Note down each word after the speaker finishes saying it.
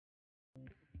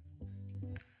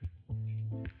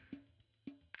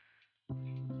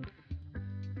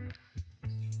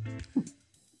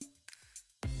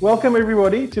Welcome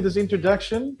everybody to this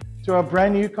introduction to our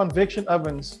brand new convection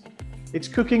ovens. It's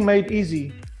cooking made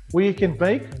easy, where you can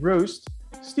bake, roast,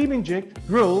 steam inject,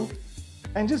 grill,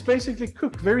 and just basically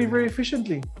cook very, very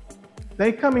efficiently.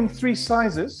 They come in 3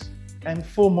 sizes and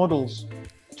 4 models.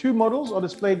 2 models are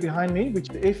displayed behind me, which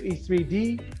are the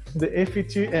FE3D, the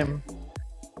FE2M.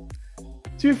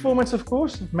 2 formats, of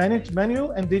course, manual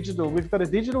and digital. We've got a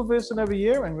digital version over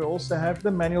here, and we also have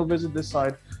the manual version this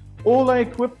side. All are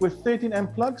equipped with 13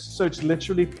 amp plugs, so it's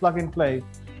literally plug and play.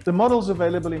 The models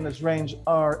available in this range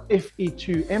are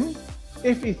FE2M,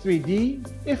 FE3D,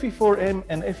 FE4M,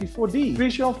 and FE4D. 3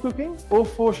 shelf cooking or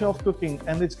 4 shelf cooking,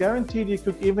 and it's guaranteed you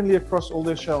cook evenly across all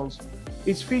their shelves.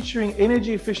 It's featuring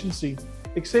energy efficiency,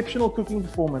 exceptional cooking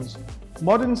performance,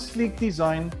 modern sleek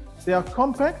design. They are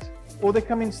compact or they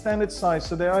come in standard size,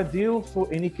 so they're ideal for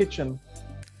any kitchen.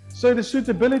 So the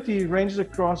suitability ranges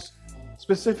across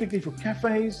specifically for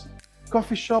cafes,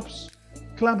 coffee shops,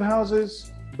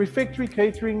 clubhouses, refectory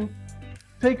catering,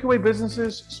 takeaway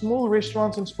businesses, small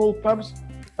restaurants and small pubs.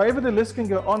 However, the list can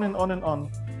go on and on and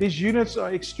on. These units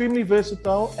are extremely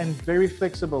versatile and very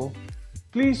flexible.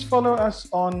 Please follow us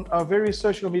on our various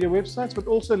social media websites, but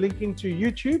also linking to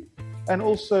YouTube and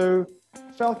also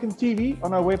Falcon TV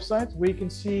on our website, where you can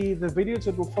see the videos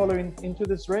that will follow into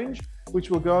this range, which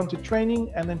will go on to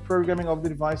training and then programming of the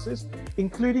devices,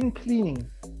 including cleaning.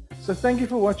 So thank you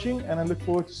for watching, and I look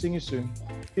forward to seeing you soon.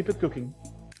 Keep it cooking.